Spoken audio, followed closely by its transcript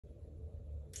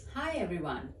Hi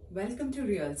everyone, welcome to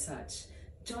Real Search.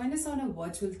 Join us on a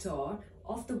virtual tour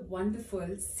of the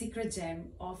wonderful secret gem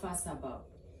of our suburb.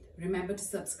 Remember to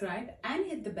subscribe and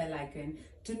hit the bell icon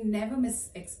to never miss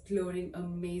exploring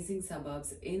amazing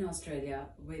suburbs in Australia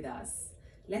with us.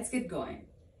 Let's get going.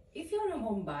 If you're a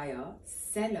home buyer,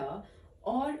 seller,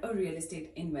 or a real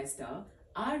estate investor,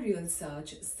 our Real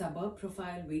Search suburb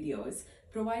profile videos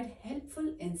provide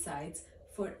helpful insights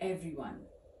for everyone.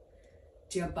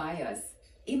 Dear buyers,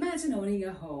 imagine owning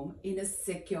a home in a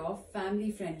secure,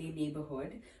 family-friendly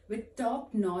neighborhood with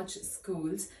top-notch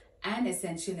schools and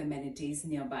essential amenities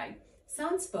nearby.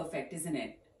 Sounds perfect, isn't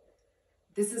it?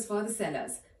 This is for the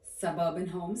sellers. Suburban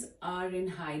homes are in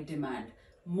high demand.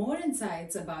 More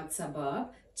insights about Suburb,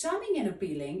 charming and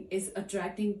appealing, is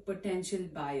attracting potential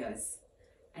buyers.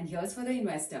 And here's for the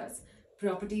investors.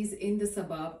 Properties in the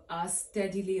suburb are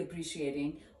steadily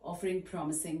appreciating, offering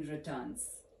promising returns.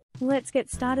 Let's get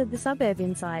started. The suburb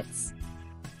insights.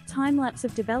 Time-lapse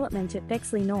of development at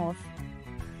Bexley North.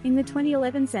 In the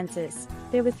 2011 census,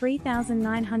 there were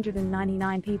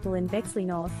 3,999 people in Bexley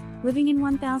North, living in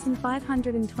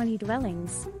 1,520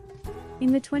 dwellings.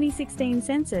 In the 2016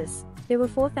 census, there were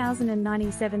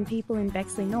 4,097 people in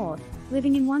Bexley North,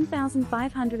 living in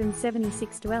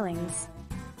 1,576 dwellings.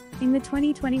 In the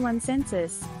 2021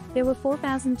 census, there were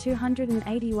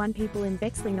 4,281 people in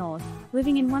Bexley North,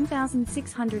 living in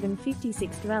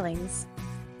 1,656 dwellings.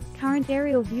 Current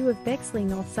aerial view of Bexley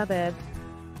North suburb.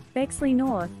 Bexley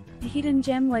North, a hidden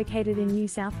gem located in New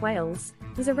South Wales,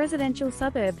 is a residential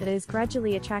suburb that is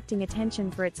gradually attracting attention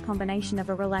for its combination of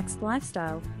a relaxed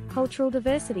lifestyle, cultural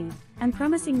diversity, and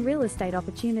promising real estate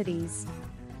opportunities.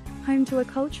 Home to a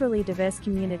culturally diverse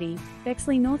community,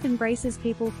 Bexley North embraces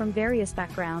people from various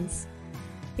backgrounds.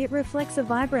 It reflects a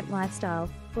vibrant lifestyle,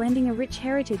 blending a rich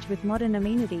heritage with modern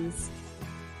amenities.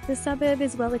 The suburb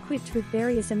is well equipped with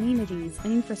various amenities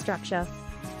and infrastructure.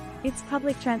 Its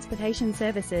public transportation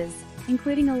services,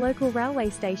 including a local railway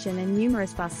station and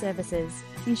numerous bus services,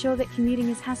 ensure that commuting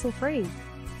is hassle-free.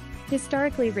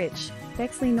 Historically rich,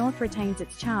 Bexley North retains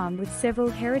its charm with several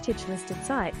heritage-listed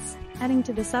sites, adding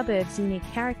to the suburb's unique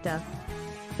character.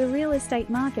 The real estate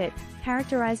market,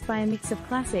 characterized by a mix of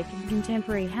classic and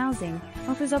contemporary housing,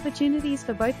 offers opportunities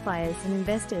for both buyers and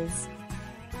investors.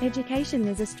 Education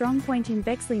is a strong point in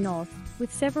Bexley North,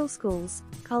 with several schools,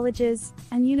 colleges,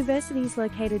 and universities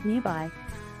located nearby.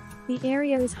 The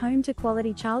area is home to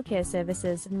quality childcare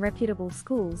services and reputable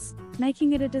schools,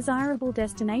 making it a desirable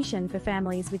destination for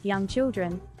families with young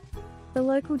children. The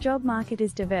local job market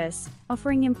is diverse,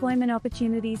 offering employment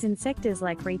opportunities in sectors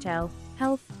like retail,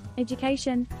 health,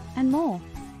 education, and more.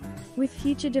 With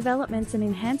future developments and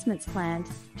enhancements planned,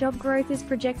 job growth is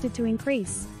projected to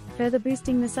increase, further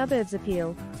boosting the suburb's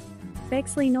appeal.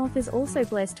 Bexley North is also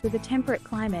blessed with a temperate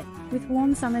climate, with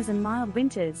warm summers and mild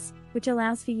winters, which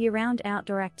allows for year-round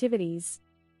outdoor activities.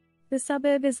 The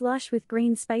suburb is lush with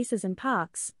green spaces and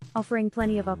parks, offering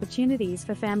plenty of opportunities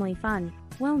for family fun,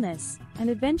 wellness, and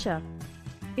adventure.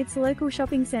 Its local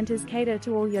shopping centres cater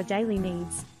to all your daily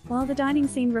needs, while the dining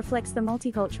scene reflects the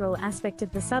multicultural aspect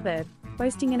of the suburb,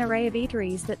 boasting an array of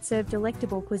eateries that serve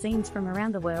delectable cuisines from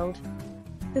around the world.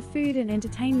 The food and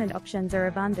entertainment options are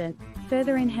abundant,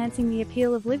 further enhancing the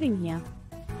appeal of living here.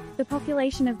 The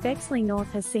population of Bexley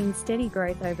North has seen steady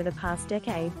growth over the past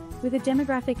decade, with a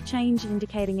demographic change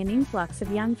indicating an influx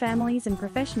of young families and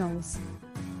professionals.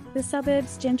 The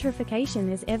suburb's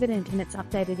gentrification is evident in its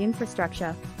updated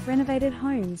infrastructure, renovated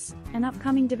homes, and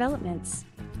upcoming developments.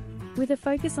 With a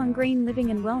focus on green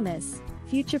living and wellness,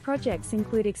 future projects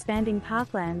include expanding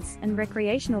parklands and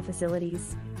recreational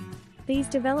facilities. These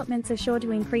developments are sure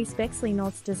to increase Bexley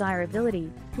North's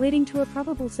desirability, leading to a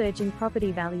probable surge in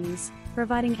property values,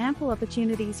 providing ample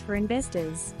opportunities for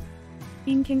investors.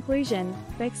 In conclusion,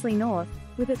 Bexley North,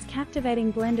 with its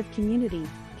captivating blend of community,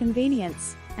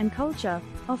 convenience, and culture,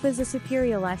 offers a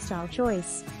superior lifestyle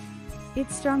choice.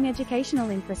 Its strong educational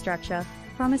infrastructure,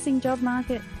 promising job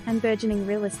market, and burgeoning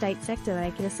real estate sector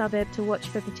make it a suburb to watch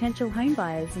for potential home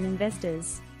buyers and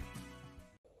investors.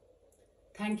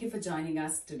 Thank you for joining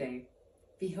us today.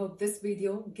 We hope this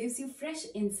video gives you fresh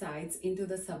insights into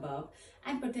the suburb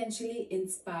and potentially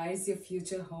inspires your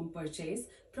future home purchase,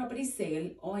 property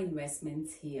sale, or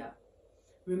investments here.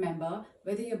 Remember,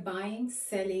 whether you're buying,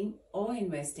 selling, or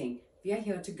investing, we are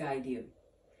here to guide you.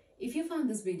 If you found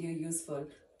this video useful,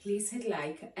 please hit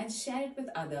like and share it with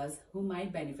others who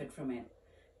might benefit from it.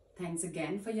 Thanks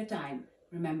again for your time.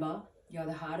 Remember, you're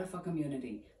the heart of our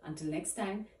community. Until next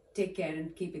time, take care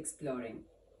and keep exploring.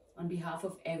 On behalf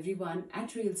of everyone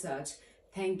at Real Search,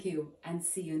 thank you and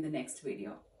see you in the next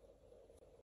video.